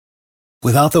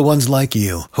Without the ones like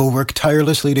you, who work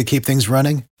tirelessly to keep things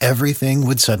running, everything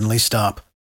would suddenly stop.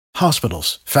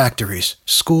 Hospitals, factories,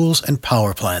 schools, and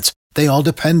power plants, they all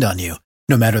depend on you.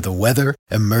 No matter the weather,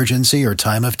 emergency, or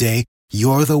time of day,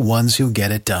 you're the ones who get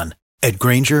it done. At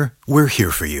Grainger, we're here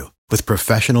for you with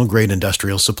professional-grade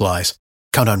industrial supplies.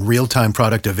 Count on real-time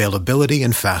product availability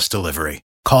and fast delivery.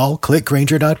 Call, click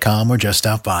Grainger.com, or just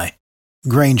stop by.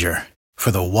 Grainger, for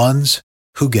the ones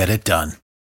who get it done.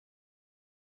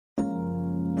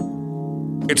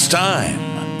 It's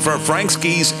time for Frank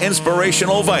Ski's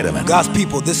Inspirational Vitamin. God's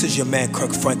people, this is your man,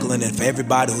 Kirk Franklin, and for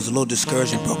everybody who's a little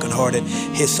discouraged and brokenhearted,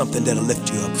 here's something that'll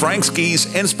lift you up. Frank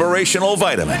Ski's Inspirational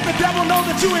Vitamin. Let the devil know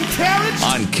that you encouraged.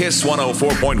 On KISS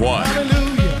 104.1.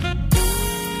 Hallelujah.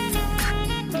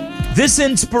 This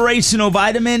Inspirational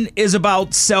Vitamin is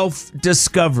about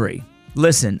self-discovery.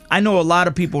 Listen, I know a lot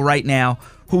of people right now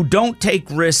who don't take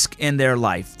risk in their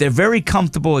life. They're very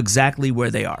comfortable exactly where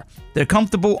they are. They're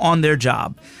comfortable on their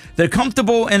job. They're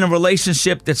comfortable in a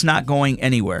relationship that's not going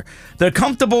anywhere. They're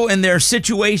comfortable in their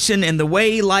situation and the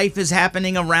way life is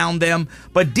happening around them,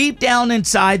 but deep down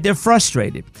inside, they're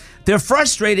frustrated. They're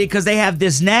frustrated because they have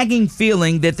this nagging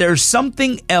feeling that there's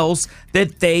something else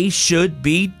that they should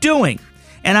be doing.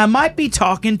 And I might be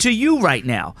talking to you right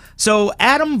now. So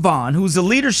Adam Vaughn, who's a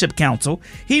leadership counsel,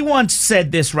 he once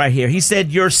said this right here. He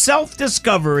said, your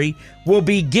self-discovery will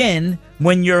begin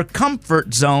when your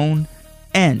comfort zone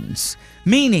ends.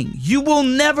 Meaning, you will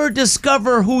never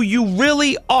discover who you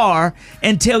really are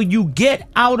until you get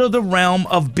out of the realm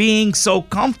of being so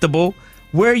comfortable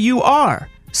where you are.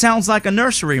 Sounds like a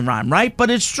nursery rhyme, right?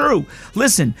 But it's true.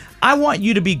 Listen, I want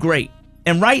you to be great.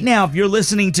 And right now, if you're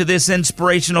listening to this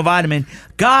Inspirational Vitamin,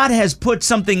 God has put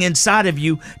something inside of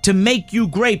you to make you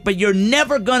great, but you're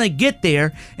never going to get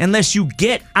there unless you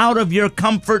get out of your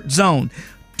comfort zone.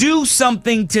 Do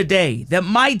something today that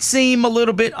might seem a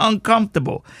little bit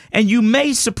uncomfortable, and you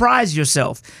may surprise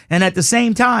yourself. And at the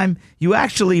same time, you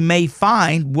actually may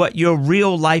find what your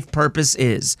real life purpose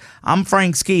is. I'm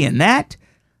Frank Ski, and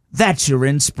that's your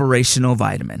Inspirational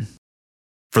Vitamin.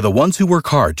 For the ones who work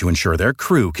hard to ensure their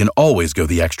crew can always go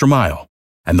the extra mile,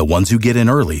 and the ones who get in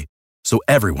early so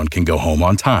everyone can go home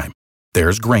on time,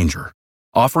 there's Grainger,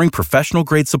 offering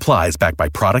professional-grade supplies backed by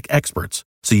product experts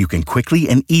so you can quickly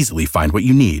and easily find what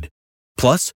you need.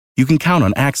 Plus, you can count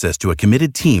on access to a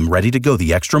committed team ready to go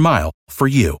the extra mile for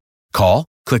you. Call,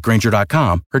 click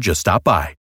Grainger.com, or just stop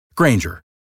by. Grainger,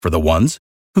 for the ones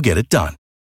who get it done.